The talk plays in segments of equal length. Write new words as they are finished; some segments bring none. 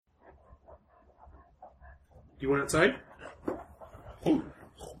You went outside? Oh.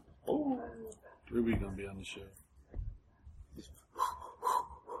 Ruby gonna be on the show.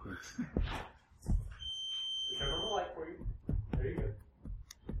 Turn on the light for you. There you go.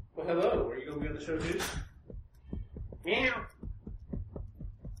 Well, hello. Are you going to be on the show too? Meow.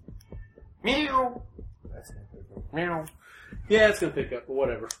 Meow. Meow. Yeah, it's going to pick up, but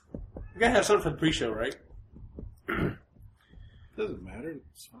whatever. You got to have something for the pre-show, right? Doesn't matter.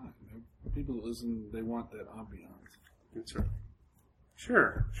 It's fine. People that listen, they want that ambiance. That's right.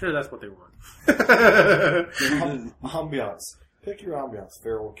 Sure, that's what they want. Ambiance. Pick your ambiance.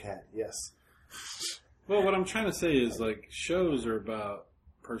 Feral cat. Yes. Well, what I'm trying to say is, like, shows are about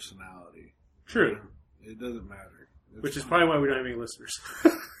personality. True. It doesn't matter. Which is probably why we don't have any listeners.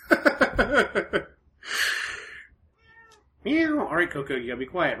 Meow. All right, Coco, you got to be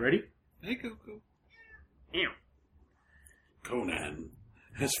quiet. Ready? Hey, Coco. Meow. Conan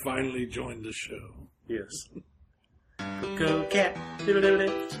has finally joined the show. Yes. Coco cat.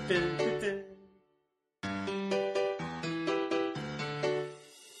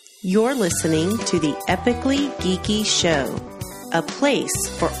 You're listening to the Epically Geeky Show, a place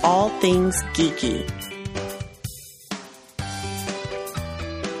for all things geeky.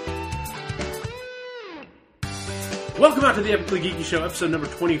 Welcome out to the Epically Geeky Show, episode number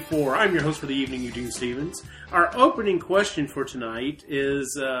 24. I'm your host for the evening, Eugene Stevens. Our opening question for tonight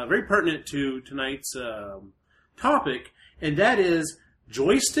is very pertinent to tonight's topic, and that is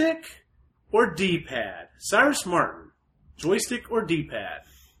joystick or D-pad? Cyrus Martin, joystick or D-pad?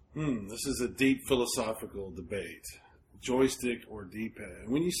 This is a deep philosophical debate. Joystick or D-pad.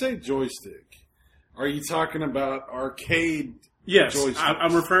 When you say joystick, are you talking about arcade Yes, joystick?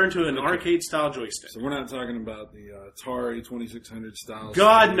 I'm referring to an arcade-style joystick. So we're not talking about the Atari 2600 style.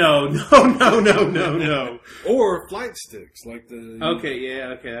 God, no. Or flight sticks, like the...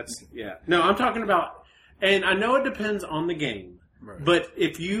 No, I'm talking about, and I know it depends on the game, Right. but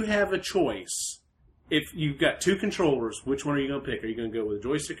if you have a choice, if you've got two controllers, which one are you going to pick? Are you going to go with a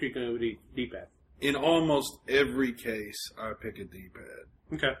joystick or are you going to go with a D-pad? In almost every case, I pick a D-pad.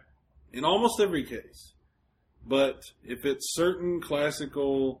 Okay. In almost every case. But if it's certain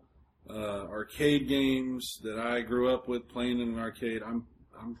classical arcade games that I grew up with playing in an arcade, I'm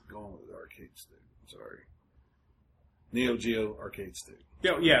going with the arcade stick. Sorry. Neo Geo arcade stick.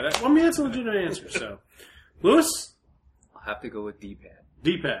 Yeah. That's a legitimate answer. So, Lewis? I'll have to go with D-pad.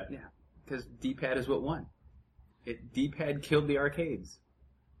 D-pad. Yeah, because D-pad is what won. D-pad killed the arcades.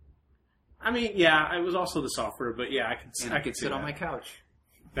 I mean, yeah, it was also the software, but yeah, I could sit on my couch.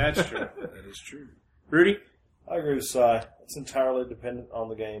 That's true. That is true. Rudy? I agree with Cy. It's entirely dependent on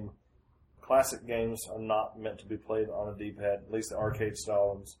the game. Classic games are not meant to be played on a D-pad, at least the arcade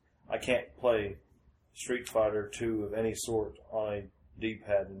style ones. I can't play Street Fighter 2 of any sort on a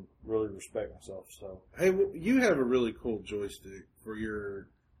D-pad and really respect myself. So, Hey, you have a really cool joystick for your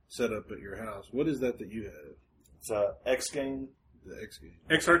setup at your house. What is that you have? it's a X game. The X game.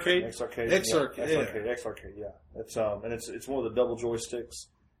 X-Arcade? X-Arcade. X-Arcade, Yeah, yeah. X-Arcade, yeah. It's and it's one of the double joysticks,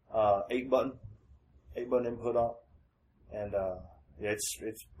 8-button input on, and yeah, it's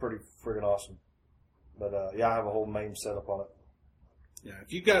pretty friggin' awesome. But yeah, I have a whole main setup on it. Yeah,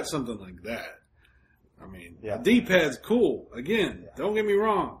 if you got something like that, I mean, Yeah. the D-pad's cool. Again, don't get me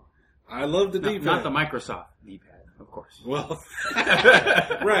wrong. I love the D-pad. Not the Microsoft D-pad, of course. Well,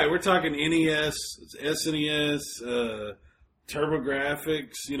 right, we're talking NES, SNES,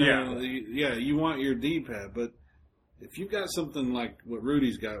 TurboGrafx, you know. Yeah, you want your D-pad, but if you've got something like what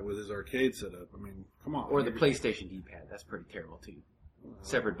Rudy's got with his arcade setup, I mean, come on. Or the PlayStation D-pad. That's pretty terrible, too.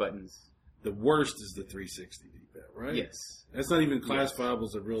 Separate buttons. The worst is the 360 D-pad, right? Yes. That's not even classifiable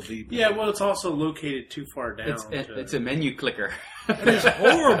as a real D-pad. Yeah, well, it's also located too far down. It's a menu clicker. It is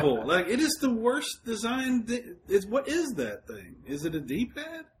horrible. Like, it is the worst designed. What is that thing? Is it a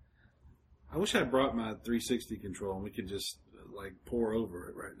D-pad? I wish I brought my 360 control and we could just like pour over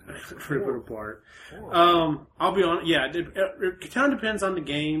it right now. Rip it apart. I'll be honest. Yeah, it kind of depends on the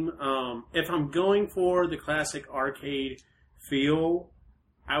game. If I'm going for the classic arcade feel,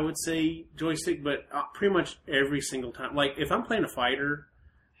 I would say joystick. But pretty much every single time, like if I'm playing a fighter,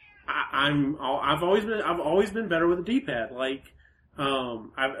 I've always been better with a D-pad. Like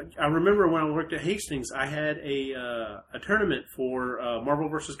I remember when I worked at Hastings, I had a tournament for Marvel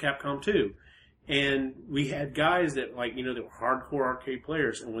vs. Capcom 2. And we had guys that, like, you know, they were hardcore arcade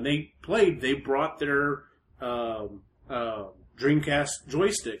players. And when they played, they brought their Dreamcast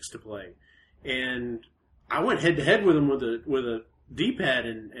joysticks to play. And I went head-to-head with them with a D-pad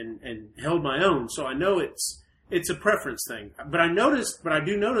and held my own. So I know it's a preference thing. But I do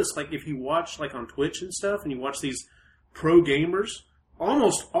notice, like, if you watch, like, on Twitch and stuff, and you watch these pro gamers,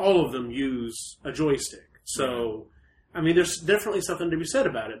 almost all of them use a joystick. So, I mean, there's definitely something to be said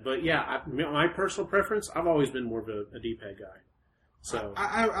about it. But yeah, my personal preference, I've always been more of a D-pad guy. So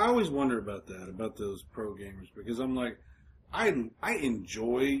I always wonder about that, about those pro gamers, because I'm like, I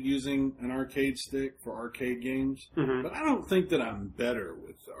enjoy using an arcade stick for arcade games, but I don't think that I'm better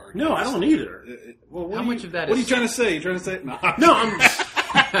with the arcade no, I don't either. Well, How much of that what is... are you trying to say? You trying to say...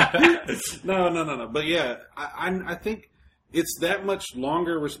 No, no. But yeah, I think it's that much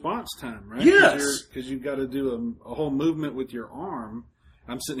longer response time, right? Yes. Because you've got to do a whole movement with your arm.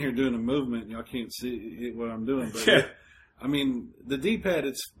 I'm sitting here doing a movement, and y'all can't see what I'm doing. But Yeah. I mean, the D-pad,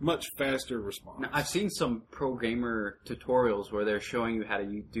 it's much faster response. Now, I've seen some pro gamer tutorials where they're showing you how to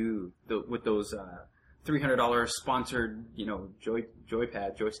do with those $300 sponsored,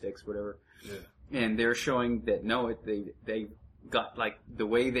 joypad, joysticks, whatever. Yeah. And they're showing that they got like the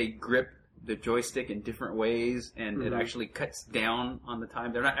way they grip the joystick in different ways, and it actually cuts down on the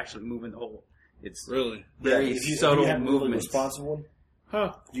time. They're not actually moving the whole. It's Really? very if you subtle have a really movements. responsive one,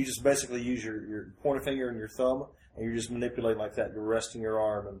 Huh. you just basically use your pointer finger and your thumb, and you're just manipulating like that. You're resting your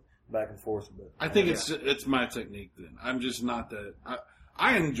arm and back and forth a bit. I think it's my technique then. I'm just not that...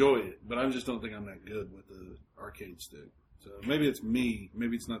 I enjoy it, but I just don't think I'm that good with the arcade stick. So maybe it's me.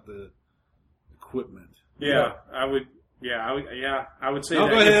 Maybe it's not the equipment. Yeah, I would. Yeah, I would say No,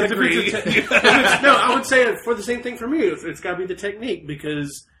 that. go ahead, If agree. no, I would say for the same thing for me. It's got to be the technique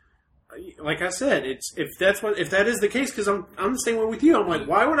because, like I said, if that is the case, because I'm the same way with you. I'm like,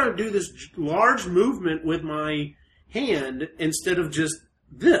 why would I do this large movement with my hand instead of just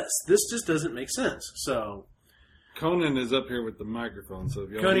this? This just doesn't make sense. So, Conan is up here with the microphone, so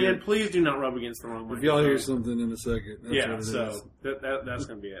if y'all Conan, hear, please do not rub against the wrong if microphone. y'all hear something in a second, that's Yeah, what it so is. that's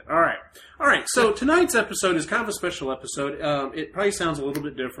going to be it. All right. So tonight's episode is kind of a special episode. It probably sounds a little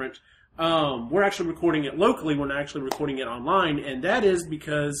bit different. We're actually recording it locally. We're not actually recording it online, and that is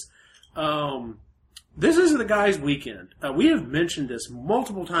because this is the guys' weekend. We have mentioned this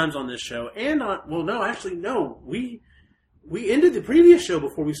multiple times on this show, and we ended the previous show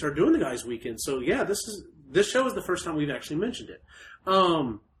before we started doing the guys' weekend. So yeah, this show is the first time we've actually mentioned it.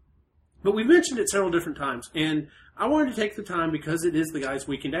 But we've mentioned it several different times, and I wanted to take the time, because it is the guys'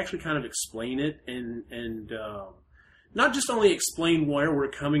 weekend, to actually kind of explain it and not just only explain where we're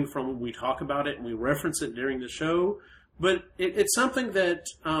coming from when we talk about it and we reference it during the show, but it's something that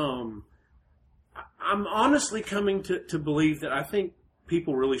I'm honestly coming to believe that I think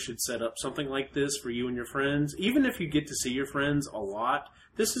people really should set up something like this for you and your friends. Even if you get to see your friends a lot,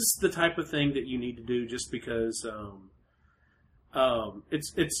 this is the type of thing that you need to do just because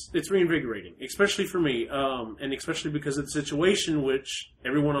it's reinvigorating, especially for me, and especially because of the situation which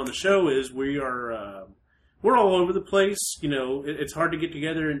everyone on the show is. We're all over the place. It's hard to get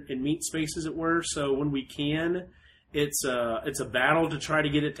together and meet spaces at work. So when we can, it's a battle to try to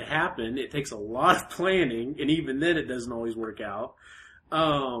get it to happen. It takes a lot of planning, and even then, it doesn't always work out.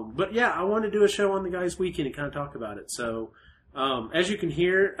 But yeah, I want to do a show on the guys' weekend and kind of talk about it. So, as you can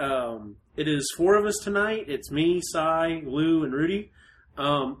hear, it is 4 of us tonight. It's me, Cy, Lou, and Rudy.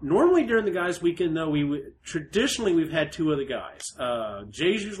 Normally during the guys' weekend, though, traditionally we've had 2 other guys.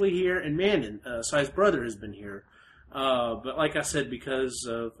 Jay's usually here, and Mandan, Cy's brother, has been here. But like I said, because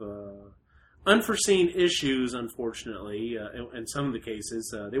of unforeseen issues, unfortunately, in some of the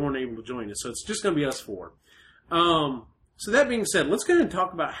cases, they weren't able to join us. So it's just going to be us 4. So that being said, let's go ahead and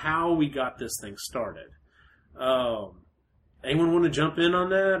talk about how we got this thing started. Anyone want to jump in on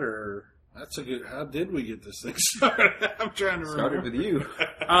that, or? That's a good... How did we get this thing started? I'm trying to remember. Started with you.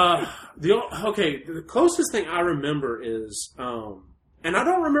 The closest thing I remember is, and I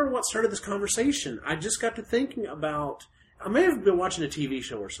don't remember what started this conversation. I just got to thinking about, I may have been watching a TV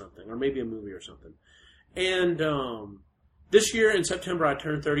show or something, or maybe a movie or something. And this year in September, I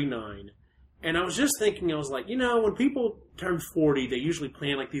turned 39. And I was just thinking, I was like, when people turn 40, they usually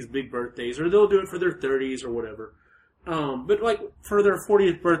plan like these big birthdays, or they'll do it for their 30s or whatever. But like for their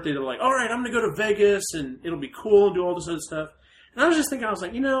 40th birthday, they're like, all right, I'm going to go to Vegas and it'll be cool and do all this other stuff. And I was just thinking, I was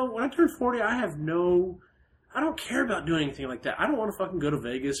like, when I turn 40, I don't care about doing anything like that. I don't want to fucking go to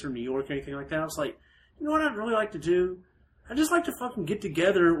Vegas or New York or anything like that. I was like, you know what I'd really like to do? I'd just like to fucking get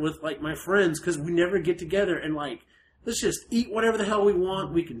together with like my friends, because we never get together, and like, let's just eat whatever the hell we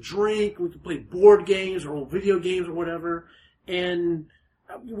want. We can drink. We can play board games or video games or whatever. And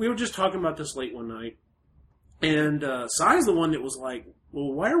we were just talking about this late one night. And Cy's the one that was like,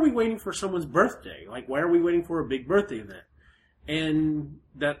 well, why are we waiting for someone's birthday? Like, why are we waiting for a big birthday event? And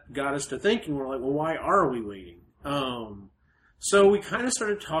that got us to thinking. We're like, well, why are we waiting? So we kind of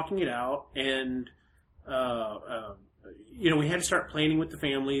started talking it out. And, we had to start planning with the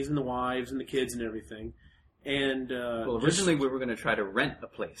families and the wives and the kids and everything. And Well, originally we were going to try to rent a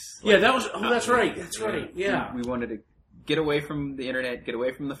place. yeah, that was. Oh, that's right. That's right. Yeah. We wanted to get away from the internet, get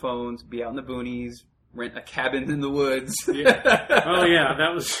away from the phones, be out in the boonies, rent a cabin in the woods. Yeah. Oh yeah,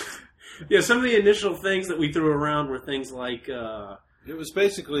 that was. Yeah, some of the initial things that we threw around were things like. It was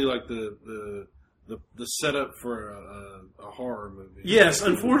basically like the setup for a horror movie. Yes,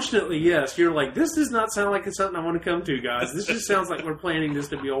 unfortunately, yes. You're like, this does not sound like it's something I want to come to, guys. This just sounds like we're planning this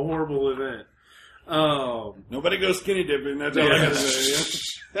to be a horrible event. Nobody goes skinny dipping. That's all I got to say.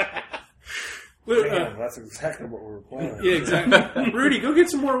 Damn, that's exactly what we were planning. Yeah, exactly. Rudy, go get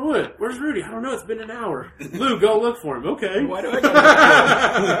some more wood. Where's Rudy? I don't know. It's been an hour. Lou, go look for him. Okay. Why do I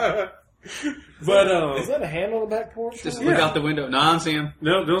go? But Is that a hand on the back porch? Just look out the window. No, I don't see him.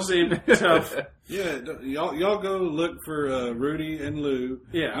 no, don't see him. Tough. Yeah, y'all go look for Rudy and Lou.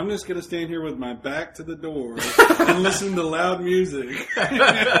 Yeah. I'm just gonna stand here with my back to the door and listen to loud music.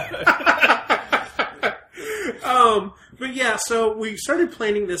 But yeah, so we started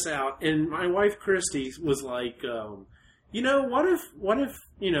planning this out, and my wife Christy was like, what if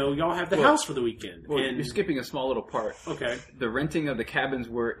y'all have the house for the weekend? Well, and you're skipping a small little part. okay, The renting of the cabins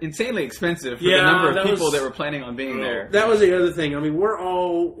were insanely expensive for Yeah, the number that of people was- that were planning on being there. that was the other thing. I mean, we're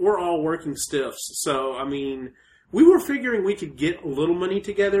all working stiffs, so I mean, we were figuring we could get a little money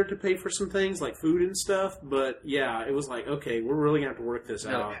together to pay for some things like food and stuff. But yeah, it was like, okay, we're really gonna have to work this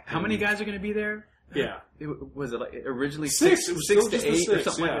Now, out. how many guys are going to be there? Yeah. Was it like originally Six. It was still to just the 8 or six,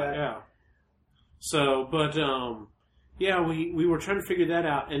 something yeah, like that? Yeah. So, but yeah, we were trying to figure that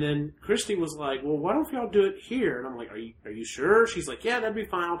out, and then Christy was like, "Well, why don't y'all do it here?" And I'm like, "Are you sure?" She's like, "Yeah, that'd be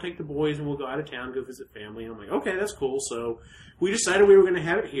fine. I'll take the boys and we'll go out of town, go visit family." And I'm like, "Okay, that's cool." So we decided we were going to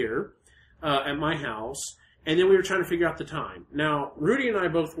have it here at my house, and then we were trying to figure out the time. Now, Rudy and I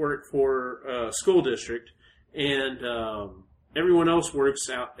both work for a school district, and everyone else works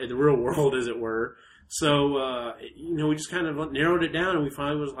out in the real world, as it were. So, we just kind of narrowed it down, and we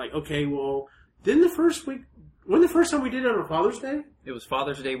finally was like, okay, well, then the first time we did it on Father's Day? It was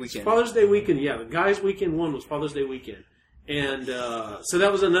Father's Day weekend. Father's Day weekend, yeah. The guys' weekend one was Father's Day weekend. And so that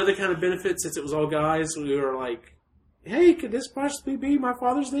was another kind of benefit since it was all guys. We were like, hey, could this possibly be my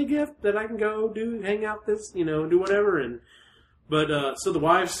Father's Day gift that I can go hang out this, do whatever? But so the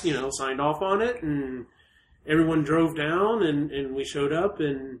wives, signed off on it, and everyone drove down, and we showed up,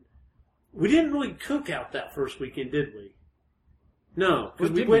 and we didn't really cook out that first weekend, did we? No.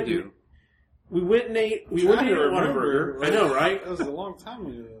 What did we do? We went and ate. We went and ate Whataburger. I know, right? That was a long time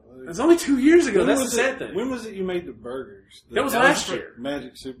ago. It was only 2 years ago. When That's the was sad it- thing. When was it you made the burgers? That was last for year.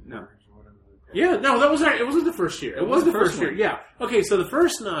 Magic Super No. Burgers or whatever. Yeah, no, that was it. Wasn't the first year. It was the first year. one. Yeah. Okay, so the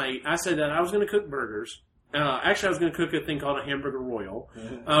first night, I said that I was going to cook burgers. Actually, I was going to cook a thing called a hamburger royal,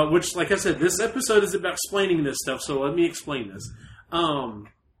 which, like I said, this episode is about explaining this stuff. So let me explain this.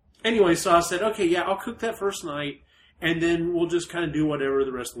 Anyway, so I said, okay, yeah, I'll cook that first night, and then we'll just kind of do whatever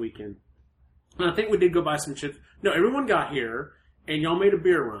the rest of the weekend. And I think we did go buy some chips. No, everyone got here, and y'all made a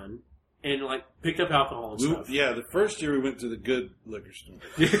beer run, and picked up alcohol and stuff. Yeah, the first year we went to the good liquor store.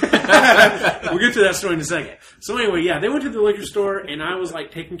 We'll get to that story in a second. So anyway, yeah, they went to the liquor store, and I was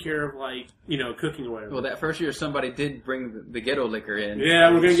taking care of cooking or whatever. Well, that first year somebody did bring the ghetto liquor in. Yeah,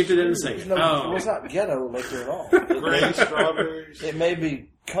 we're gonna get to that in a second. No, it's not ghetto liquor at all. Gray strawberries. It may be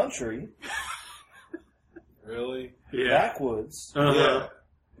country, Really? Yeah. backwoods, Uh-huh.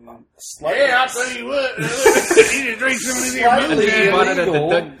 slightly, I'll tell you what. You need to drink some of these I slightly think you bought it at the illegal.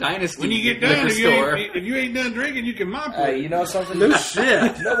 Duck Dynasty When you get done, liquor store. if you ain't done drinking, you can mop Hey, it. you know something? No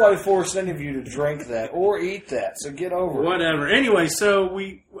shit. Nobody forced any of you to drink that or eat that, so get over it. Whatever. Anyway, so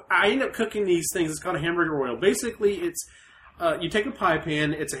I end up cooking these things. It's called a hamburger royal. Basically, it's you take a pie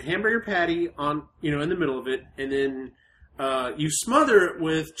pan. It's a hamburger patty on in the middle of it, and then you smother it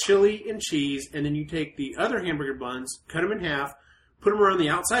with chili and cheese, and then you take the other hamburger buns, cut them in half, put them around the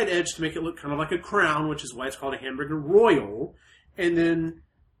outside edge to make it look kind of like a crown, which is why it's called a hamburger royal, and then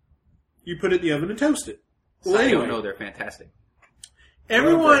you put it in the oven and toast it. Well, I anyway, don't know, they're fantastic.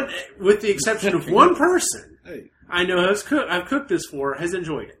 everyone, with the exception of one person, Hey, I know I've cooked this for, has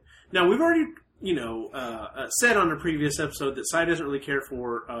enjoyed it. Now, we've already, said on a previous episode that Cy doesn't really care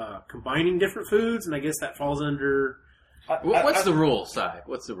for combining different foods, and I guess that falls under... What's the rule, Si?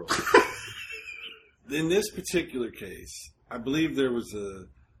 What's the rule? in this particular case, I believe there was a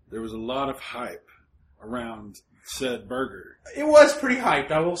lot of hype around said burger. It was pretty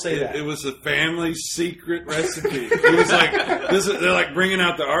hyped, I will say that. It was a family secret recipe. It was they're like bringing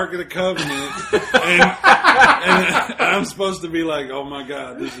out the Ark of the Covenant, and I'm supposed to be like, oh my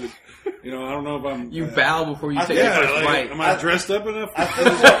God, this is, I don't know if I'm. You bow before you take the Yeah, first like, bite. am I dressed up enough? I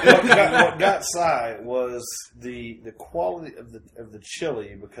think what got Cy was the quality of the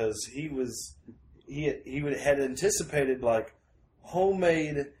chili, because he had anticipated like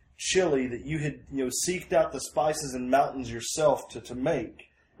homemade chili that you had seeked out the spices and mountains yourself to make.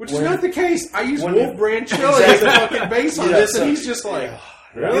 Which is not the case. I use Wolf Brand chili as a fucking base on this, and he's just like,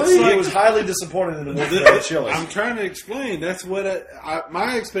 really? He was highly disappointed in the Wolf Brand chili. I'm trying to explain. That's what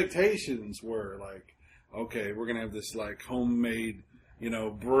my expectations were. Like, okay, we're gonna have this like homemade,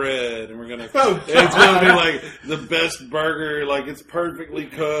 bread, and we're gonna. It's gonna be like the best burger. Like it's perfectly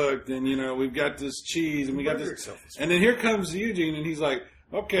cooked, and we've got this cheese, and we got this. And then here comes Eugene, and he's like,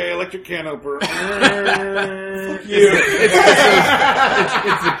 okay, electric can opener. It's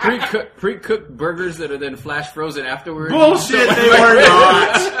the pre-cooked burgers that are then flash frozen afterwards. Bullshit, they were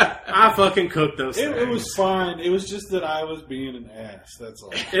not. I fucking cooked those things. It was fine. It was just that I was being an ass. That's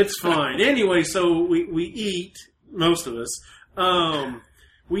all. It's fine. Anyway, so we eat, most of us.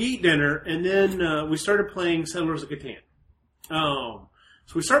 We eat dinner, and then we started playing Settlers of Catan.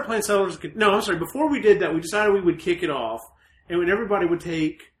 So we started playing Settlers of Catan. No, I'm sorry. Before we did that, we decided we would kick it off, and when everybody would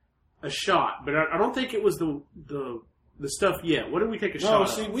take a shot. But I don't think it was the stuff yet. What did we take a shot of?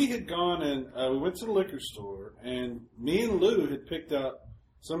 No, see, we had gone and we went to the liquor store, and me and Lou had picked up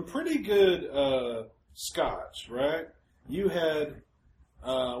some pretty good scotch, right? You had,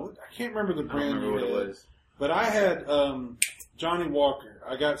 I can't remember the brand. I don't remember what it was. But I had Johnny Walker.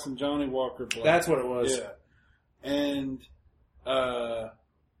 I got some Johnny Walker Black. That's what it was. Yeah. And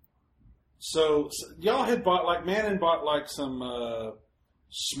so y'all had bought, like, Mannon bought, like, some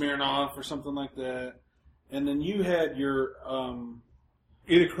Smirnoff or something like that. And then you had your...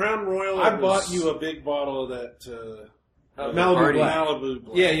 either Crown Royal or... I bought you a big bottle of that... Malibu Black. Malibu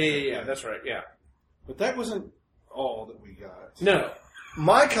Black. Yeah. That's right, yeah. But that wasn't all that we got. No.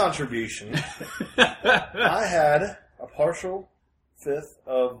 My contribution, I had a partial fifth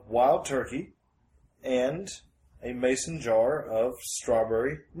of wild turkey and a mason jar of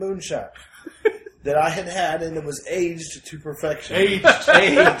strawberry moonshine that I had, and it was aged to perfection. Aged.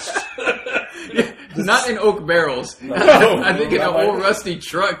 Not in oak barrels. No. I think in an old rusty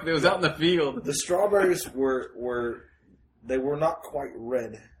truck that was out in the field. The strawberries were not quite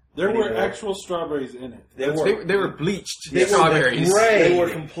red. There were anymore. actual strawberries in it. They were bleached They strawberries. were gray. They were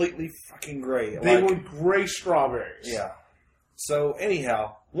completely fucking gray. They were gray strawberries. Yeah. So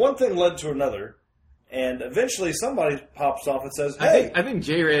anyhow, one thing led to another, and eventually somebody pops off and says, "Hey, I think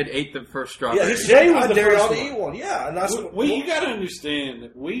J-Red ate the first strawberry. yeah, Jay was I the dare first y'all to one. eat one." Yeah, and that's You got to understand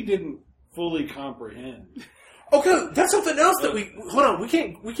that we didn't fully comprehend. Okay, that's something else that hold on. We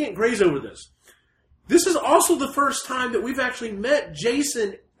can't graze over this. This is also the first time that we've actually met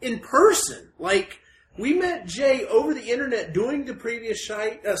Jason in person. Like, we met Jay over the internet doing the previous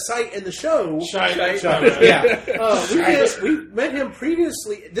site and the show. Yeah. We met him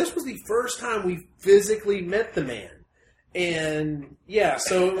previously. This was the first time we physically met the man. And, yeah,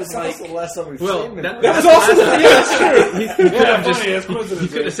 so it was that's like... also the last time we've Well, seen him. that That was also the... Yeah, that's true. He could have funny, he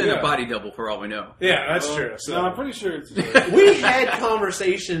could have sent a body double for all we know. Yeah, that's true. So I'm pretty sure it's... We had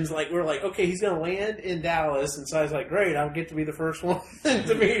conversations like, we're like, okay, he's going to land in Dallas. And so I was like, great, I'll get to be the first one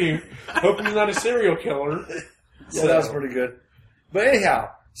to meet him. Hope he's not a serial killer. Yeah, that was pretty good. But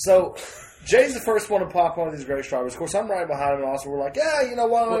anyhow, so Jay's the first one to pop one of these gray strawberries. Of course, I'm right behind him. And also, we're like, yeah, you know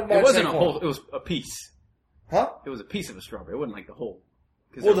what? Well, it wasn't a whole. It was a piece. Huh? It was a piece of a strawberry. It wasn't like the whole.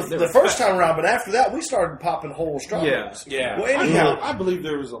 Well, the first time around, but after that, we started popping whole strawberries. Yeah. Well, anyhow, I believe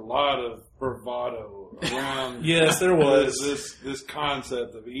there was a lot of bravado around. Yes, there was. This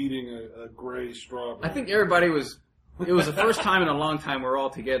concept of eating a gray strawberry. I think everybody was. It was the first time in a long time we're all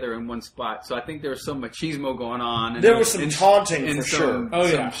together in one spot. So I think there was some machismo going on. And there was some taunting and for some, sure.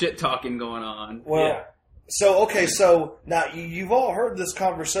 some shit talking going on. Well, so now you've all heard this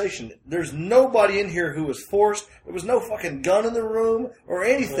conversation. There's nobody in here who was forced. There was no fucking gun in the room or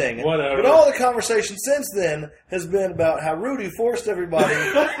anything. Whatever. But all the conversation since then has been about how Rudy forced everybody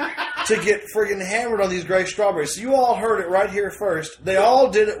to get friggin' hammered on these gray strawberries. So you all heard it right here first. They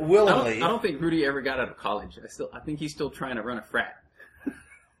all did it willingly. I don't think Rudy ever got out of college. I think he's still trying to run a frat.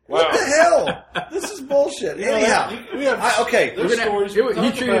 What the hell? This is bullshit. Anyhow, we have okay. there's stories.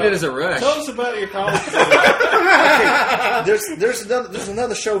 He treated it as a rush. Tell us about your college days. Okay, there's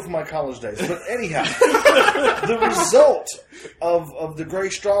another show for my college days. But anyhow, the result of the gray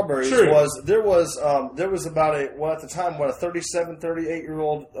strawberries was there was about at the time a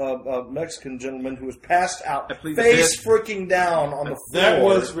 38-year-old Mexican gentleman who was passed out, face freaking down on the floor. That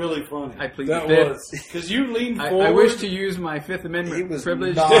was really funny. I plead That the fifth. was. Because you leaned forward. I wish to use my Fifth Amendment He was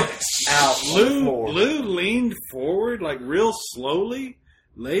privilege. knocked out. on the floor. Lou leaned forward like real slowly,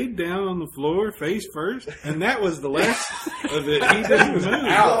 laid down on the floor face first, and that was the last of it. He didn't move.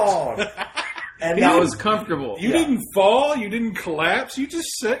 Gone. And That was comfortable. You didn't fall. You didn't collapse. You just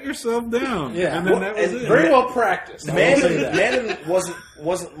set yourself down. Yeah. And then that was it. Very well practiced. I will say that. Manning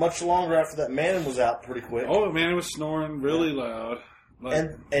wasn't much longer after that. Manning was out pretty quick. Oh, man, it was snoring really loud.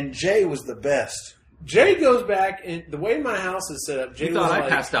 Like, And Jay was the best. Jay goes back, and the way my house is set up, Jay You was thought I like,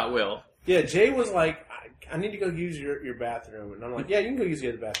 passed out, Will. yeah, Jay was like, I need to go use your bathroom. And I'm like, yeah, you can go use the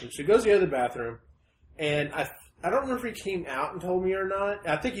other bathroom. So he goes to the other bathroom, and I don't remember if he came out and told me or not.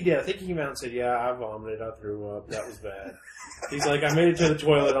 I think he did. I think he came out and said, yeah, I vomited. I threw up. That was bad. He's like, I made it to the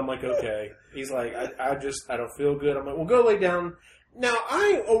toilet. I'm like, okay. He's like, I don't feel good. I'm like, well, go lay down. Now,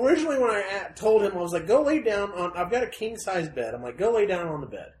 originally when I told him, I was like, go lay down I've got a king-size bed. I'm like, go lay down on the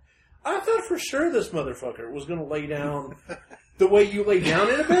bed. I thought for sure this motherfucker was going to lay down the way you lay down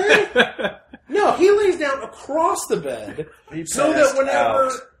in a bed. No, he lays down across the bed. So that whenever...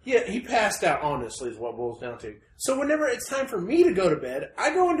 out. Yeah, he passed out, honestly, is what it boils down to. So whenever it's time for me to go to bed,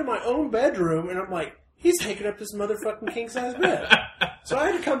 I go into my own bedroom, and I'm like, he's taking up this motherfucking king-size bed. So I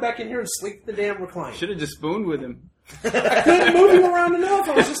had to come back in here and sleep in the damn recliner. Should have just spooned with him. I couldn't move him around enough.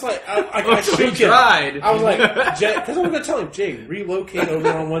 I was just like, I So shook he him. tried. I was like, Jay, because I'm going to tell him, Jay, relocate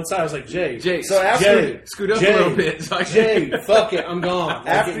over on one side. I was like, Jay, So after scoot up Jay, a little bit. So I can- Jay, fuck it, I'm gone. Like,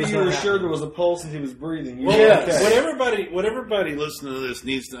 after it was you not were happening. sure there was a pulse and he was breathing, you Well, were Yes. okay. what everybody listening to this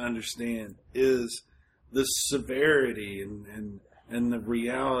needs to understand is the severity and the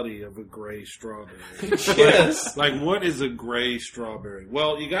reality of a gray strawberry. Yes. Like, what is a gray strawberry?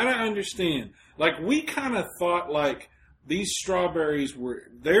 Well, you got to understand. Like, we kind of thought like these strawberries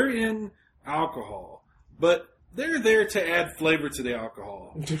they're in alcohol, but they're there to add flavor to the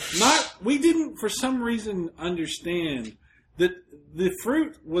alcohol. We didn't for some reason understand that the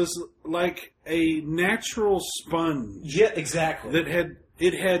fruit was like a natural sponge Yeah, exactly. that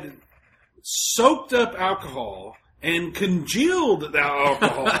had soaked up alcohol and congealed the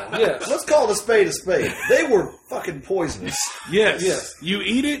alcohol. Yes. Let's call it a spade a spade. They were fucking poisonous. Yes. Yes. You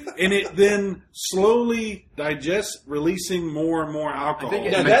eat it, and it then slowly digests, releasing more and more alcohol. think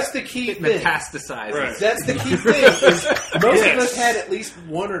it Now, that's the key It thing. metastasizes. Right. That's the key thing. Is most Yes. of us had at least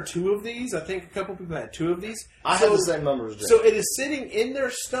one or two of these. I think a couple people had two of these. I had the same number as Jay. So it is sitting in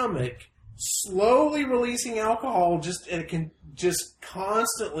their stomach, slowly releasing alcohol, and it can just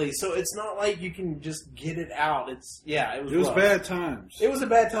constantly. So it's not like you can just get it out. It was It was rough. bad times. It was a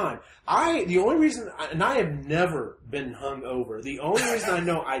bad time. The only reason, and I have never been hungover. The only reason I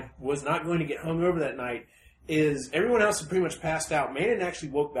know I was not going to get hungover that night is everyone else had pretty much passed out. Manon actually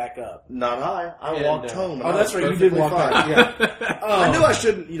woke back up. Not I. I And, walked home. And Oh, I that's was right. You did perfectly walk fine. out. Yeah. I knew I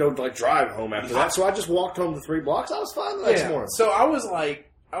shouldn't, drive home after that, so I just walked home the 3 blocks. I was fine the next morning. So I was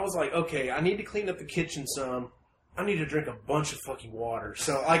like, okay, I need to clean up the kitchen some. I need to drink a bunch of fucking water.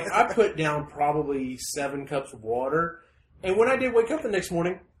 So I put down probably 7 cups of water. And when I did wake up the next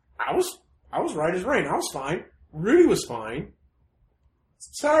morning, I was right as rain. I was fine. Rudy was fine.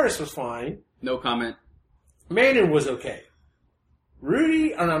 Cyrus was fine. No comment. Manon was okay.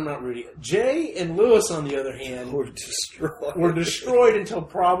 Jay and Lewis, on the other hand, We're destroyed. were destroyed until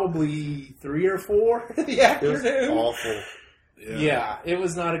probably 3 or 4 in the It was afternoon. awful. Yeah, it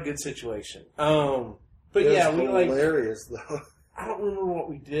was not a good situation. But It yeah, was we hilarious, though. I don't remember what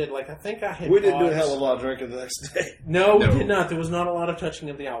we did. Like, I think I had. We didn't do a bought- hell of a lot of drinking the next day. No, we No. did not. There was not a lot of touching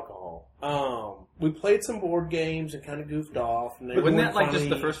of the alcohol. We played some board games and kind of goofed off. And they Wasn't were that like just funny.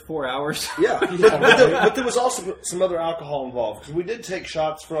 the first 4 hours? Yeah, but there was also some other alcohol involved because we did take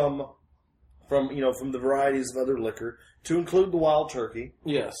shots from the varieties of other liquor to include the wild turkey.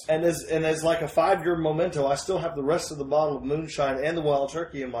 Yes. And as like a 5-year memento, I still have the rest of the bottle of moonshine and the wild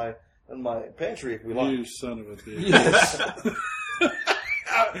turkey in my pantry if we like. You son of a bitch. Yes.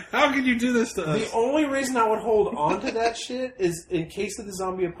 How could you do this to us? The only reason I would hold on to that shit is in case of the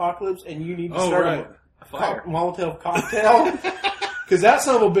zombie apocalypse and you need to Oh, start right. a Fire. Molotov cocktail. Because that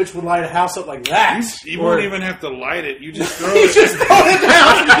son of a bitch would light a house up like that. You won't even have to light it. You just throw You it. just throw it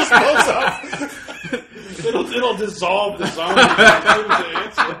down and it just blows up. It'll dissolve the zombie.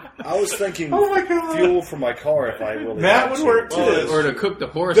 I was thinking Oh my God. fuel for my car if I really That had would to. work too. Well, Or to cook the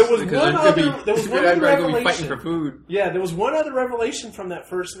horse. There was because one there could other- there was one everybody other gonna be fighting revelation. for food. Yeah, there was one other revelation from that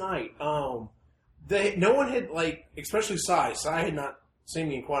first night. No one had, especially Sai. Sai had not seen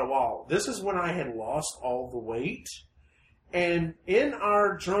me in quite a while. This is when I had lost all the weight. And in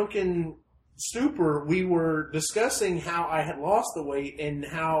our drunken stupor, we were discussing how I had lost the weight and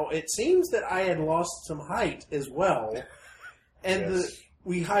how it seems that I had lost some height as well. And Yes.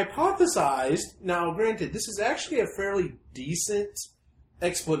 we hypothesized, now granted, this is actually a fairly decent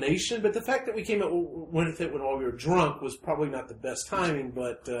explanation, but the fact that we came up with it when we were drunk was probably not the best timing,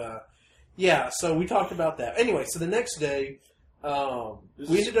 but yeah, so we talked about that. Anyway, so the next day,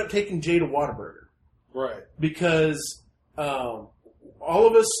 we ended up taking Jay to Whataburger. Right. Because all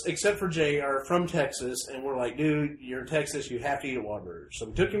of us, except for Jay, are from Texas, and we're like, dude, you're in Texas, you have to eat at Whataburger. So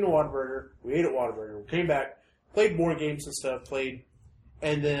we took him to Whataburger, we ate at Whataburger, we came back, played board games and stuff,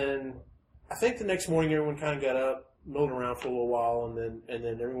 and then I think the next morning everyone kind of got up, milled around for a little while, and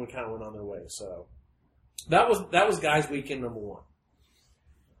then everyone kind of went on their way. So that was Guys Weekend number 1.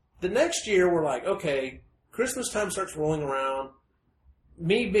 The next year, we're like, okay, Christmas time starts rolling around.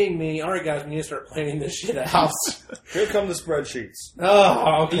 Me being me, all right, guys, we need to start planning this shit out. Here come the spreadsheets.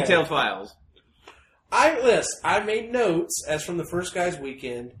 Oh, okay. Detailed files. I made notes as from the first Guys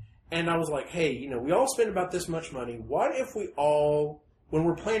Weekend, and I was like, hey, we all spend about this much money. What if we all, when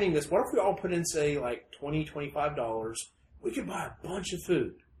we're planning this, what if we all put in, say, like $20, $25? We could buy a bunch of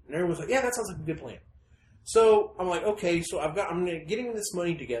food. And everyone's like, yeah, that sounds like a good plan. So I'm like, okay, so I'm getting this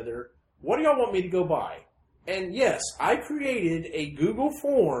money together. What do y'all want me to go buy? And yes, I created a Google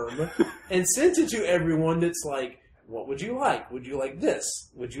form and sent it to everyone that's like, what would you like? Would you like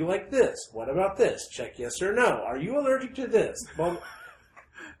this? Would you like this? What about this? Check yes or no. Are you allergic to this? Well,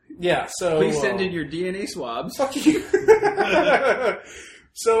 yeah, so... Please send in your DNA swabs. Fuck you.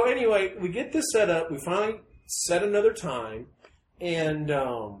 So anyway, we get this set up. We finally set another time. And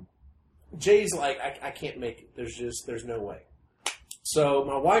Jay's like, I can't make it. There's no way. So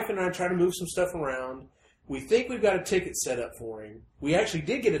my wife and I try to move some stuff around. We think we've got a ticket set up for him. We actually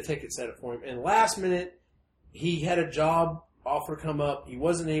did get a ticket set up for him. And last minute, he had a job offer come up. He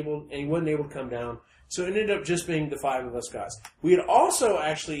wasn't able to come down. So it ended up just being the 5 of us guys. We had also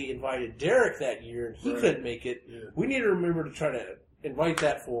actually invited Derek that year, and he couldn't make it. Yeah. We need to remember to try to invite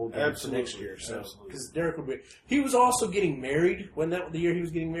that full again for next year. So because Derek would be, he was also getting married. Wasn't that the year he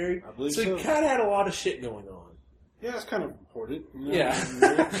was getting married? I believe so. So He kind of had a lot of shit going on. Yeah, it's kind of important. Yeah.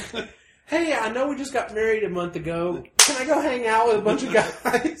 Hey, I know we just got married a month ago. Can I go hang out with a bunch of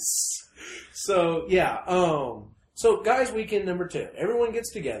guys? So, yeah. So, Guys Weekend number 2. Everyone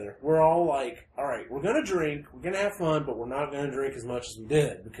gets together. We're all like, all right, we're going to drink. We're going to have fun, but we're not going to drink as much as we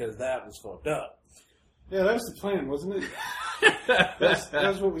did because that was fucked up. Yeah, that was the plan, wasn't it?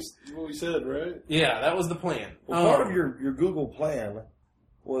 That's what we said, right? Yeah, that was the plan. Well, part of your Google plan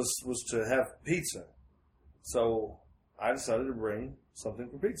was to have pizza. So, I decided to bring something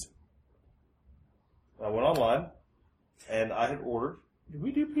for pizza. I went online, and I had ordered. Did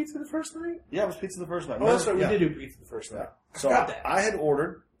we do pizza the first night? Yeah, it was pizza the first night. Oh, that's right. Yeah. We did do pizza the first night. So Got that. I had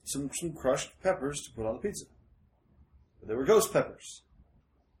ordered some crushed peppers to put on the pizza. But they were ghost peppers.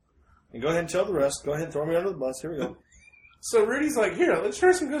 And go ahead and tell the rest. Go ahead and throw me under the bus. Here we go. So Rudy's like, here, let's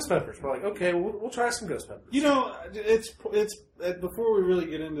try some ghost peppers. We're like, okay, we'll try some ghost peppers. It's before we really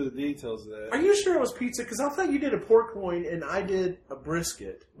get into the details of that. Are you sure it was pizza? Because I thought you did a pork loin and I did a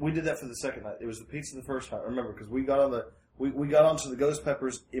brisket. We did that for the second night. It was the pizza the first time. Remember, because we got on we got onto the ghost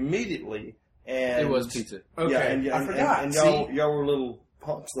peppers immediately, and It was pizza. Okay, yeah, I forgot. And See? y'all were little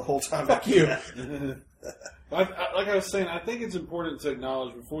punks the whole time. Fuck you. Like I was saying, I think it's important to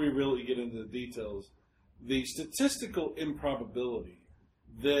acknowledge before we really get into the details the statistical improbability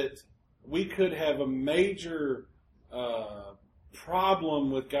that we could have a major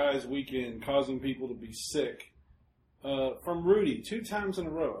problem with Guys Weekend causing people to be sick from Rudy 2 times in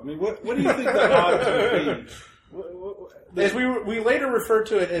a row. I mean, what do you think the odds would be? As we later referred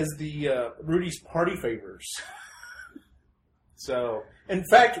to it as the Rudy's party favors. So, in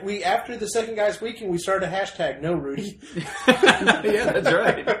fact, after the second Guys Weekend, we started a hashtag No Rudy. Yeah, that's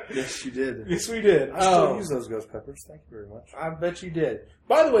right. Yes, you did. Yes, we did. I still use those ghost peppers. Thank you very much. I bet you did.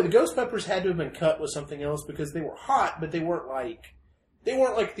 By the way, the ghost peppers had to have been cut with something else because they were hot, but they weren't like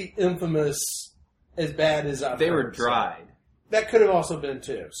the infamous as bad as I've They were heard, so. dried. That could have also been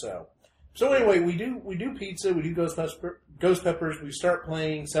too. So anyway, we do pizza. We do ghost peppers. We start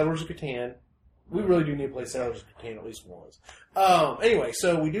playing Settlers of Catan. We really do need to play Settlers of Catan at least once. Anyway,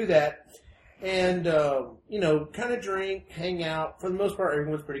 so we do that, and kind of drink, hang out. For the most part,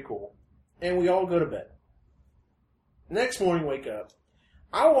 everyone's pretty cool, and we all go to bed. Next morning, wake up.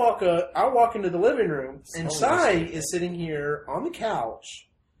 I walk into the living room, and Sai is sitting here on the couch,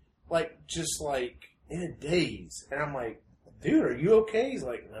 just in a daze, and I'm like, dude, are you okay? He's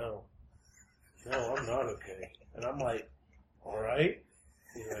like, no, I'm not okay. And I'm like, all right.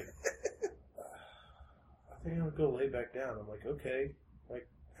 He's like, I think I'm going to go lay back down. I'm like, okay. Like,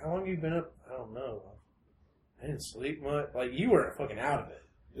 how long have you been up? I don't know. I didn't sleep much. Like, you were fucking out of it.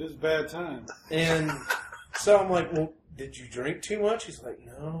 It was a bad time. And so I'm like, well, did you drink too much? He's like,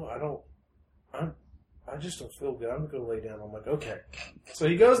 no, I don't. I just don't feel good. I'm going to go lay down. I'm like, okay. So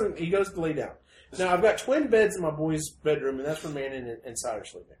he goes to lay down. Now, I've got twin beds in my boy's bedroom, and that's where Mannon and Sai are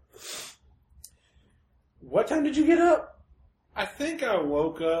sleeping. What time did you get up? I think I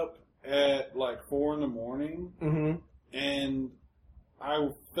woke up at like 4 a.m. Mm-hmm. and I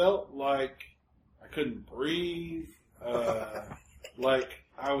felt like I couldn't breathe, like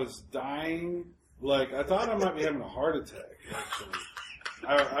I was dying. Like I thought I might be having a heart attack.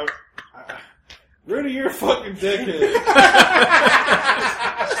 Actually, Rudy, you're a fucking dickhead.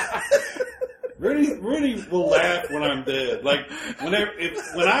 Rudy will laugh when I'm dead. Like when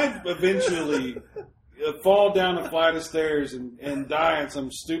I eventually fall down a flight of stairs and die in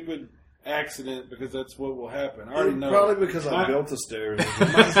some stupid accident, because that's what will happen. I already know. Probably because I built the stairs.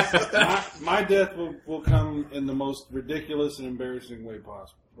 My death will come in the most ridiculous and embarrassing way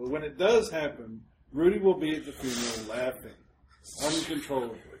possible. But when it does happen, Rudy will be at the funeral laughing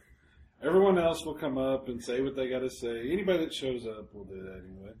uncontrollably. Everyone else will come up and say what they got to say. Anybody that shows up will do that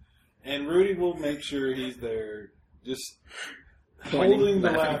anyway. And Rudy will make sure he's there, just holding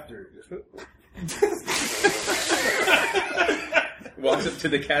the laughter. Walks up to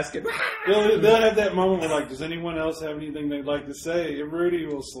the casket. They'll have that moment where, like, does anyone else have anything they'd like to say? And Rudy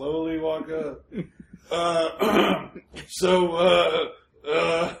will slowly walk up.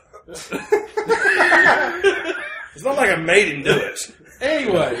 It's not like I made him do it.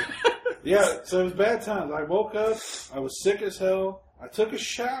 Anyway. Yeah, so it was bad times. I woke up, I was sick as hell. I took a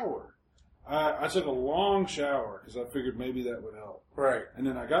shower. I took a long shower because I figured maybe that would help. Right. And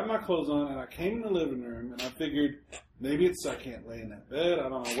then I got my clothes on and I came in the living room and I figured maybe I can't lay in that bed. I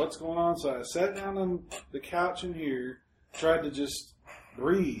don't know what's going on. So I sat down on the couch in here, tried to just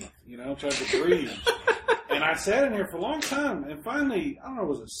breathe, tried to breathe. And I sat in here for a long time. And finally, I don't know,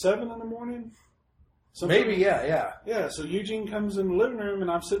 was it 7 a.m? Maybe, yeah. Yeah, so Eugene comes in the living room and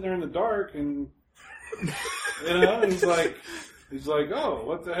I'm sitting there in the dark and, he's like, oh,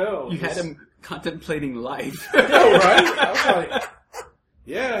 what the hell? You had him contemplating life. I know, right? I was like...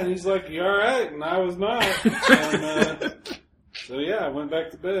 Yeah, and he's like, you all right? And I was not. And, so, yeah, I went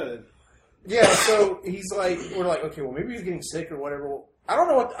back to bed. Yeah, so he's like, we're like, okay, well, maybe he's getting sick or whatever. Well, I don't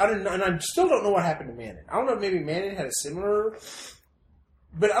know and I still don't know what happened to Manning. I don't know if maybe Manning had a similar...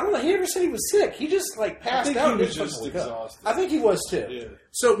 But I don't know. He never said he was sick. He just passed out. He was just exhausted. I think he was too. Yeah.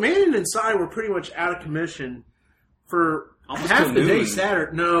 So Manning and Cy were pretty much out of commission for almost half the day noon.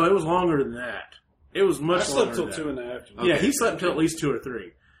 Saturday. No, it was longer than that. It was much I longer. slept till than 2 in the afternoon. Yeah, he slept until at least 2 or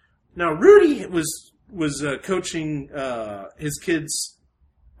 3. Now Rudy was coaching his kids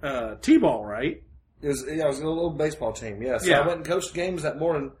t-ball, right? It was a little baseball team. Yeah, so Yeah. I went and coached games that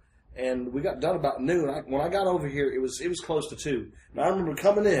morning, and we got done about noon. When I got over here, it was close to 2. And I remember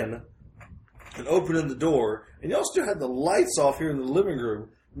coming in and opening the door, and y'all still had the lights off here in the living room.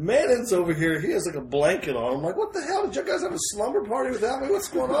 Manning's over here. He has like a blanket on. I'm like, what the hell? Did you guys have a slumber party without me? What's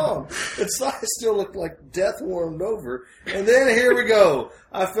going on? And I still looked like death warmed over. And then here we go.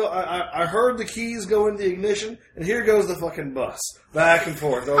 I heard the keys go in the ignition, and here goes the fucking bus. Back and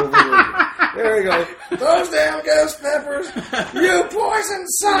forth over and over. There we go. Those damn ghost peppers. You poison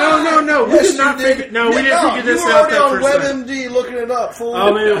son. No. We did not figure. No, we didn't figure this out. You were already on WebMD looking it up, fool.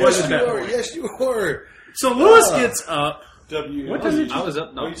 Oh, maybe it wasn't yes, that you were. point. Yes, you were. So Lewis gets up. What I was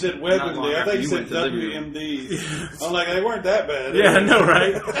up. No, Oh, you said not long WebMD. I after think you said went to the living room. WMD. I'm like, they weren't that bad. Yeah, I know,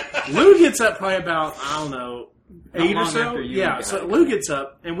 right? Lou gets up probably about, I don't know, 8 or long so. after you Yeah, got so it. Lou gets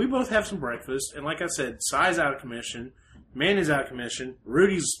up, and we both have some breakfast. And like I said, Cy's out of commission. Manny's out of commission.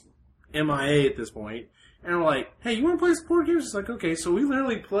 Rudy's MIA at this point. And we're like, hey, you want to play some board games? It's like, okay. So we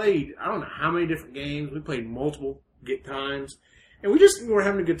literally played, I don't know how many different games. We played multiple times. And we just were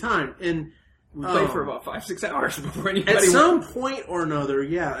having a good time. And We played for about 5-6 hours before anybody. at some point or another,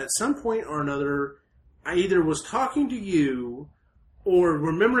 I either was talking to you or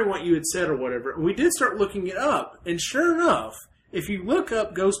remembering what you had said or whatever. And we did start looking it up. And sure enough, if you look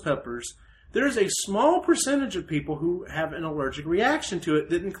up ghost peppers, there's a small percentage of people who have an allergic reaction to it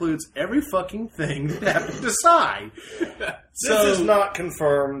that includes every fucking thing that happened to Cy. This is not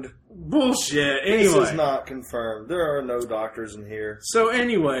confirmed. Bullshit. This Anyway. is not confirmed. There are no doctors in here. So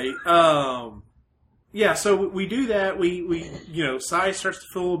anyway, yeah, so we do that. We Cy starts to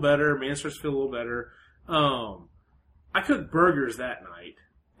feel a little better. Man starts to feel a little better. I cooked burgers that night.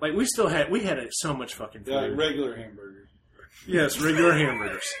 Like we had so much fucking food. Yeah, like regular hamburgers. Yes, regular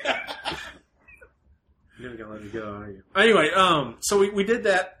hamburgers. You're never gonna let me go, are you? Anyway, so we did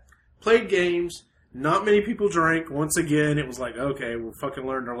that. Played games. Not many people drank. Once again, it was like, okay, we fucking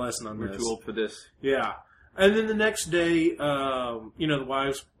learned our lesson on We're this. too old for this. Yeah. And then the next day, the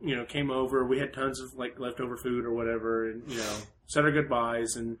wives, came over. We had tons of leftover food or whatever, and said our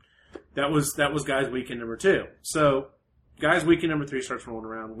goodbyes, and that was guys' weekend number 2. So, guys' weekend number 3 starts rolling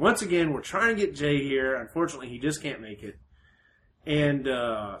around. Once again, we're trying to get Jay here. Unfortunately, he just can't make it. And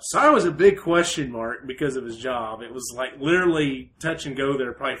Cy was a big question mark because of his job. It was like literally touch and go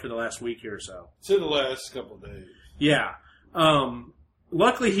there probably for the last week here or so. To the last couple of days. Yeah.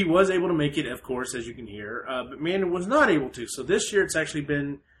 Luckily, he was able to make it, of course, as you can hear. But Mandan was not able to. So this year it's actually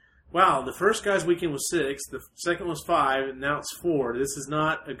been, wow, the first guy's weekend was 6, the second was 5, and now it's 4. This is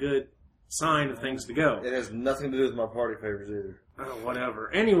not a good sign of things to go. It has nothing to do with my party favors either. Oh,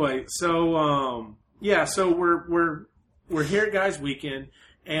 whatever. Anyway, so, yeah, so we're here at Guys Weekend,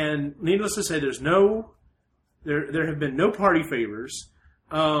 and needless to say, there have been no party favors.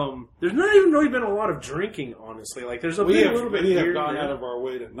 There's not even really been a lot of drinking, honestly. Like, there's a little bit we here have gone and there. out of our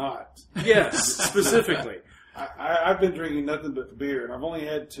way to not. Yes, specifically. I've been drinking nothing but beer, and I've only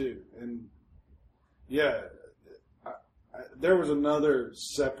had 2. And yeah, there was another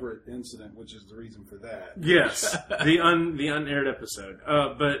separate incident, which is the reason for that. Yes, the unaired episode.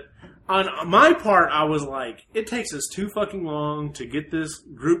 But on my part, I was like, it takes us too fucking long to get this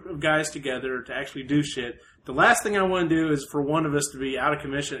group of guys together to actually do shit. The last thing I want to do is for one of us to be out of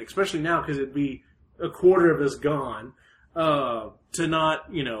commission, especially now because it'd be a quarter of us gone, to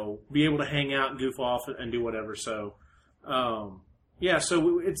not, be able to hang out and goof off and do whatever. So, yeah,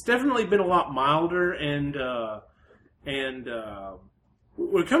 so it's definitely been a lot milder, and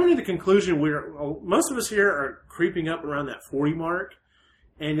we're coming to the conclusion most of us here are creeping up around that 40 mark.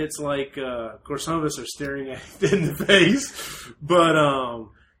 And it's like, of course, some of us are staring at it in the face, but,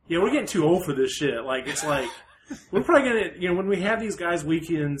 yeah, we're getting too old for this shit. Like, it's like, we're probably gonna, when we have these guys'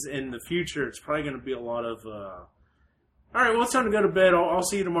 weekends in the future, it's probably gonna be a lot of, all right, well, it's time to go to bed. I'll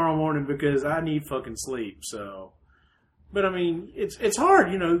see you tomorrow morning because I need fucking sleep. So, but I mean, it's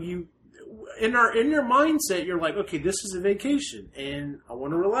hard, you, in your mindset, you're like, okay, this is a vacation and I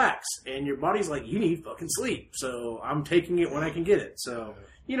want to relax. And your body's like, you need fucking sleep. So I'm taking it when I can get it. So,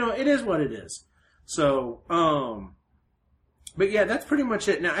 it is what it is. So, but yeah, that's pretty much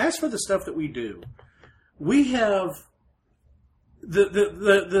it. Now, as for the stuff that we do, we have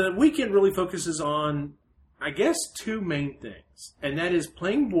the weekend really focuses on, I guess, 2 main things, and that is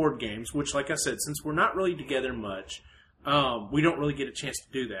playing board games, which, like I said, since we're not really together much, we don't really get a chance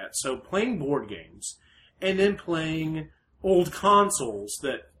to do that. So playing board games, and then playing old consoles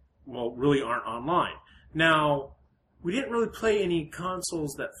that, well, really aren't online. Now, we didn't really play any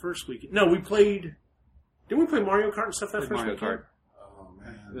consoles that first weekend. No, we played. Didn't we play Mario Kart and stuff that first Mario weekend? Kart. Oh,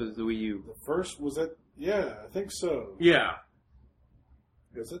 man. It was the Wii U. The first, was that? Yeah, I think so. Yeah.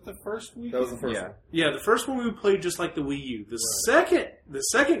 Was it the first week? That was the first Yeah. one. Yeah, the first one we played just like the Wii U. The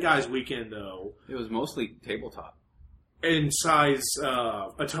second guys' weekend, though, It was mostly tabletop. in size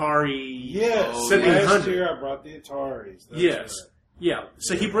Atari Yes. Oh, Last 7800. year I brought the Ataris. That's Yes. right. Yeah.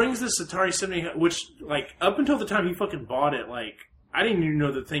 So he brings this Atari 7800, which, like, up until the time he fucking bought it, like, I didn't even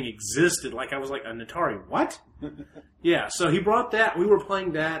know the thing existed. Like, I was like, an Atari, what? Yeah, so he brought that. We were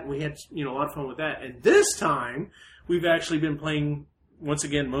playing that. We had, a lot of fun with that. And this time, we've actually been playing, once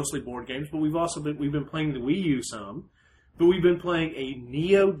again, mostly board games, but we've been playing the Wii U some. But we've been playing a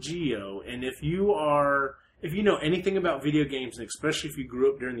Neo Geo, and if you know anything about video games, and especially if you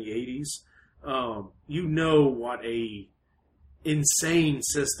grew up during the 80s, you know what a insane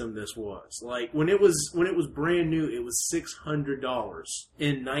system this was. Like, when it was brand new, it was $600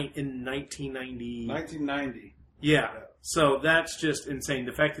 in 1990. 1990. Yeah. So that's just insane.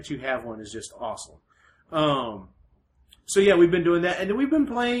 The fact that you have one is just awesome. So yeah, we've been doing that, and then we've been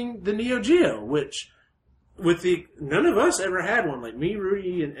playing the Neo Geo, which none of us ever had one. Like me,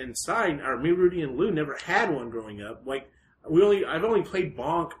 Rudy, and Stein, or me, Rudy, and Lou never had one growing up. Like I've only played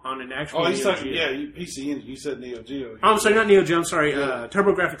Bonk on an actual. Oh, he's Neo talking. Geo. Yeah, PC Engine. You said Neo Geo. Oh, I'm sorry, not Neo Geo. I'm sorry, Yeah.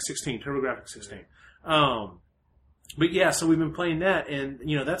 TurboGrafx 16. TurboGrafx 16. But yeah, so we've been playing that, and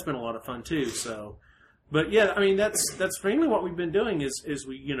that's been a lot of fun too. So, but yeah, I mean that's mainly what we've been doing is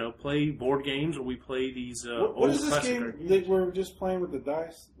we play board games, or we play these What old is this classic game arcade- that we're just playing with the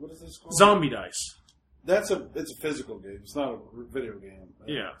dice? What is this called? Zombie Dice. It's a physical game. It's not a video game.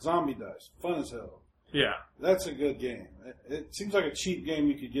 Yeah. Zombie Dice. Fun as hell. Yeah. That's a good game. It seems like a cheap game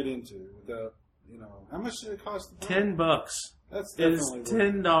you could get into without, how much did it cost? $10. That's It is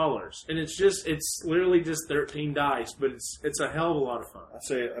definitely worth $10, and it's literally just 13 dice, but it's a hell of a lot of fun. I'd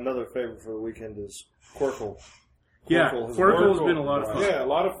say another favorite for the weekend is Quirkle. Yeah, has Quirkle has worked been a lot of fun. Yeah, a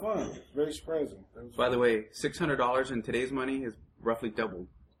lot of fun. Very surprising. By the way, $600 in today's money is roughly doubled.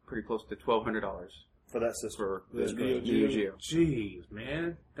 Pretty close to $1,200 for that system. for The the Neo Neo Geo. Geo. Jeez,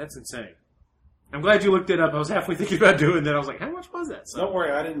 man, that's insane. I'm glad you looked it up. I was halfway thinking about doing that. I was like, how much was that? Don't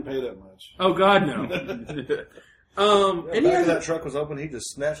worry, I didn't pay that much. Oh God, no. Any After other that truck was open, he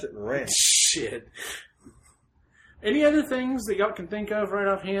just snatched it and ran. shit? Any other things that y'all can think of right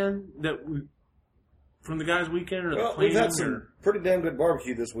offhand that we from the guys' weekend or Well, the we've planning? had some pretty damn good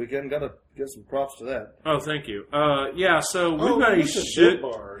barbecue this weekend. Got to give some props to that. Oh, thank you. Yeah, so we've Oh, got a we went to shit. Bit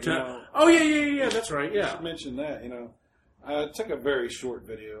Bar, you ton- know. Oh yeah. That's right. Yeah. Just mention that, I took a very short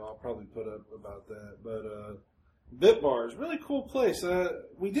video. I'll probably put up about that. But Bit Bar is a really cool place.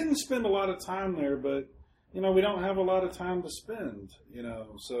 We didn't spend a lot of time there, but we don't have a lot of time to spend.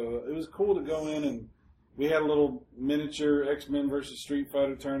 So it was cool to go in, and we had a little miniature X-Men versus Street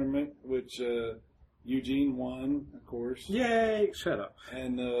Fighter tournament, which Eugene won, of course. Yay! Shut up.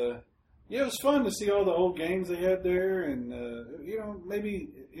 And it was fun to see all the old games they had there, and maybe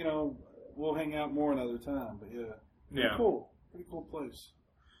we'll hang out more another time. But pretty cool place.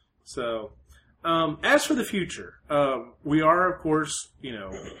 So, as for the future, we are, of course,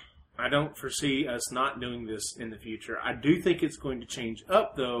 I don't foresee us not doing this in the future. I do think it's going to change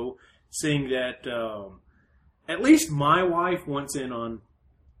up, though, seeing that at least my wife wants in on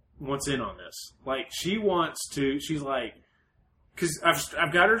this. Like, she wants to. She's like, because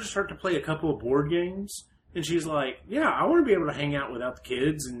I've got her to start to play a couple of board games, and she's like, yeah, I want to be able to hang out without the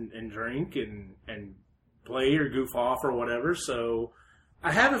kids and drink and play or goof off or whatever. So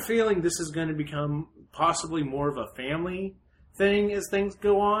I have a feeling this is going to become possibly more of a family thing as things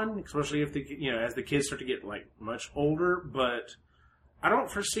go on, especially if as the kids start to get like much older. But I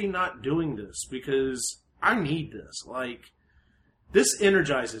don't foresee not doing this because I need this. Like, this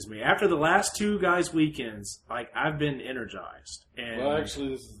energizes me. After the last two guys' weekends, like, I've been energized. And Well, actually,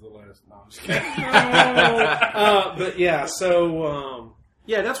 this is the last. No, I'm just kidding. but yeah, so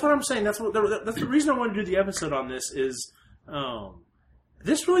that's what I'm saying. That's the reason I want to do the episode on this is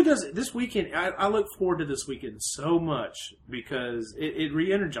this really does this weekend. I look forward to this weekend so much because it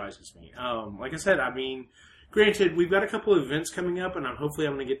re-energizes me. Like I said, I mean, granted, we've got a couple of events coming up, and hopefully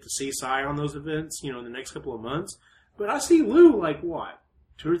I'm going to get to see Cy on those events, in the next couple of months. But I see Lou like what,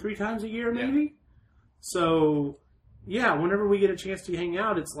 2 or 3 times a year, maybe. Yeah. So yeah, whenever we get a chance to hang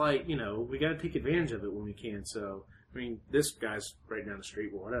out, it's like we got to take advantage of it when we can. So I mean, this guy's right down the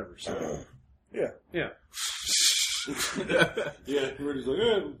street or whatever. So Yeah. Yeah, we're just like,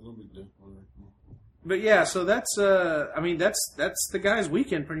 no big deal. But yeah, so that's that's the guy's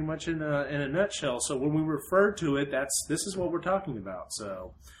weekend pretty much in a nutshell. So when we refer to it, this is what we're talking about.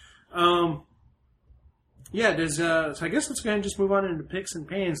 So, yeah. So I guess let's go ahead and just move on into picks and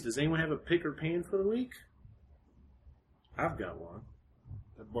pans. Does anyone have a pick or pan for the week? I've got one.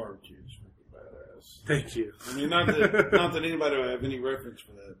 That barbecue is freaking badass. Thank you. I mean, not that anybody will have any reference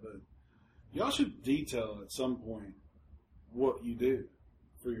for that, but y'all should detail at some point what you do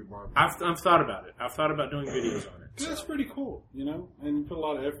for your barbecue. I've thought about it. I've thought about doing videos on it. So. That's pretty cool, and you put a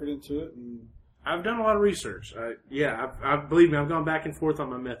lot of effort into it. And I've done a lot of research. I believe me, I've gone back and forth on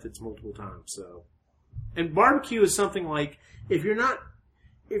my methods multiple times. So, and barbecue is something like if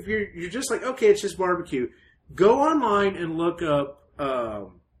you're just like, okay, it's just barbecue. Go online and look up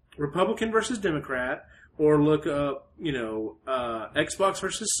Republican versus Democrat, or look up Xbox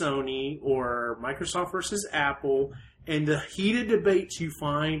versus Sony, or Microsoft versus Apple. And the heated debates you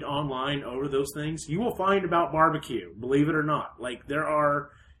find online over those things, you will find about barbecue, believe it or not. Like,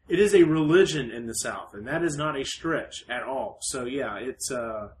 it is a religion in the South, and that is not a stretch at all. So, yeah, it's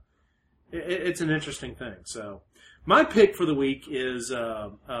an interesting thing. So, my pick for the week is,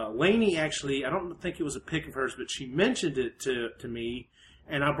 Lainey actually, I don't think it was a pick of hers, but she mentioned it to me,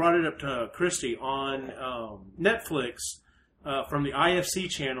 and I brought it up to Christy on Netflix from the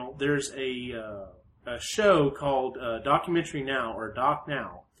IFC channel. There's a show called Documentary Now, or Doc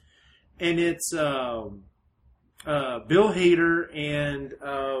Now, and it's Bill Hader and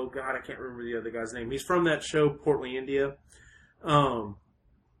oh god, I can't remember the other guy's name. He's from that show Portly, India.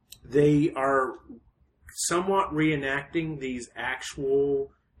 They are somewhat reenacting these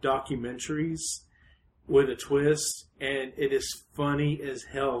actual documentaries with a twist, and it is funny as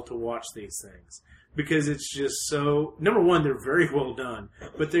hell to watch these things. Because it's just so... Number one, they're very well done.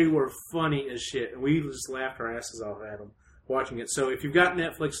 But they were funny as shit. And we just laughed our asses off at them watching it. So if you've got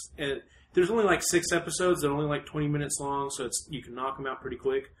Netflix... there's only like 6 episodes. They're only like 20 minutes long. So you can knock them out pretty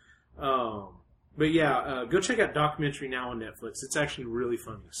quick. But yeah, go check out Documentary Now on Netflix. It's actually really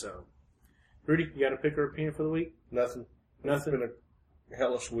funny. So, Rudy, you got a pick or a pan for the week? Nothing. Nothing? It's been a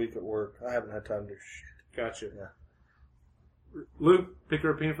hellish week at work. I haven't had time to do shit. Gotcha. Yeah. Lou, pick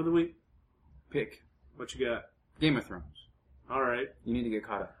or a pan for the week? Pick. What you got? Game of Thrones. All right. You need to get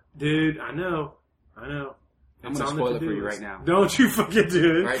caught up. Dude, I know. I'm going It's to on the spoil it to-do for you list. right now. Don't you fucking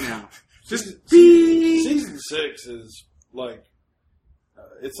do it. Right now. Just Season 6 is like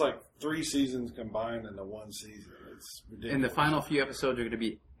it's like 3 seasons combined into 1 season. It's ridiculous. And the final few episodes are going to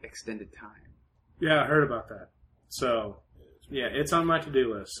be extended time. Yeah, I heard about that. So, yeah, it's on my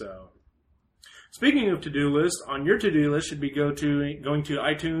to-do list. Speaking of to-do list, on your to-do list should be going to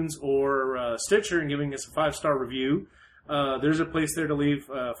iTunes or Stitcher and giving us a 5-star review. There's a place there to leave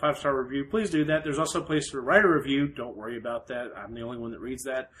a 5-star review. Please do that. There's also a place to write a review. Don't worry about that. I'm the only one that reads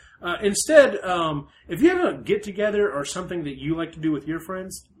that. Instead, if you have a get-together or something that you like to do with your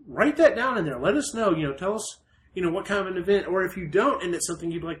friends, write that down in there. Let us know. Tell us, what kind of an event. Or if you don't and it's something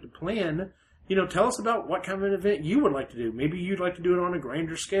you'd like to plan, tell us about what kind of an event you would like to do. Maybe you'd like to do it on a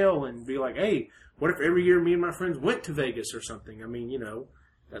grander scale and be like, hey, what if every year me and my friends went to Vegas or something? I mean,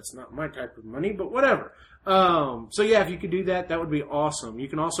 that's not my type of money, but whatever. So yeah, if you could do that, that would be awesome. You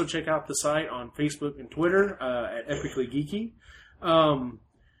can also check out the site on Facebook and Twitter at Epically Geeky.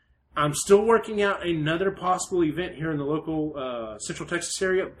 I'm still working out another possible event here in the local Central Texas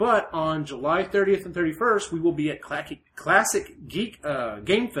area, but on July 30th and 31st, we will be at Classic Geek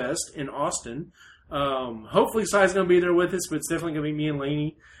Game Fest in Austin. Hopefully, Sai's going to be there with us, but it's definitely going to be me and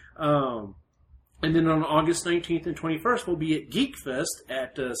Lainey. And then on August 19th and 21st, we'll be at Geek Fest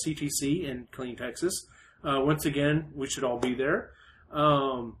at CTC in Killeen, Texas. Once again, we should all be there.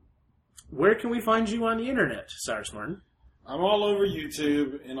 Where can we find you on the internet, Cyrus Martin? I'm all over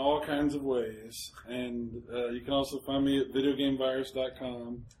YouTube in all kinds of ways. And you can also find me at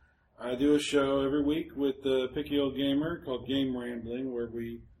videogamevirus.com. I do a show every week with the Picky Old Gamer called Game Rambling, where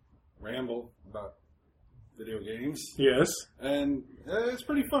we ramble about video games. Yes. And it's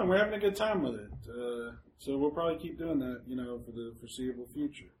pretty fun. We're having a good time with it. So we'll probably keep doing that, for the foreseeable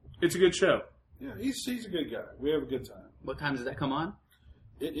future. It's a good show. Yeah, he's a good guy. We have a good time. What time does that come on?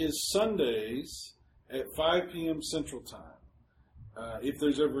 It is Sundays at 5 p.m. Central Time. If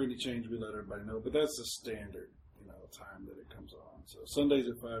there's ever any change, we let everybody know. But that's the standard, time that it comes on. So Sundays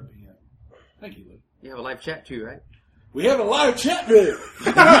at 5 p.m. Thank you, Lou. You have a live chat too, right? We have a live chat room.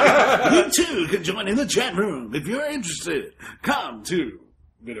 You too can join in the chat room if you're interested. Come to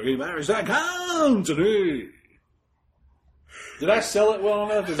videogamevirus.com today. Did I sell it well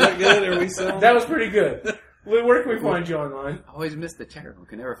enough? Is that good? Are we selling? That was pretty good. Lou, where can we find you online? I always miss the chat room.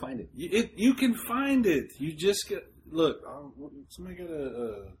 Can never find it. You can find it. You just get look. Somebody got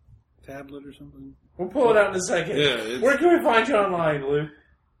a tablet or something. We'll pull it out in a second. Yeah. Where can we find you online, Lou?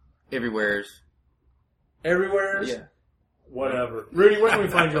 Everywhere's. Everywhere's? Yeah. Whatever. Rudy, where can we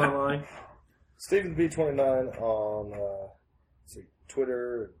find you online? Stephen B29 on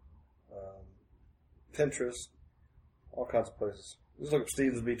Twitter, Pinterest, all kinds of places. Just look up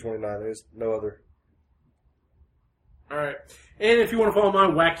Stevens B29. There's no other. All right. And if you want to follow my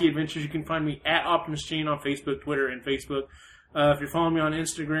wacky adventures, you can find me at Optimus Gene on Facebook, Twitter, and Facebook. If you're following me on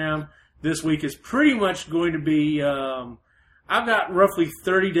Instagram, this week is pretty much going to be... I've got roughly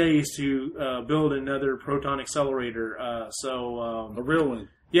 30 days to build another proton accelerator. A real one.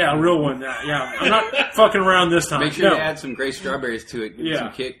 Yeah, a real one. Yeah, I'm not fucking around this time. Make sure you add some gray strawberries to it. Give it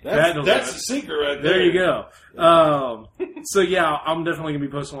some kick. That's the secret right there. There you go. So yeah, I'm definitely going to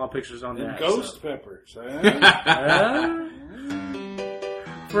be posting a lot of pictures on that. Ghost peppers.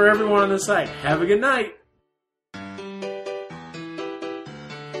 For everyone on the site, have a good night.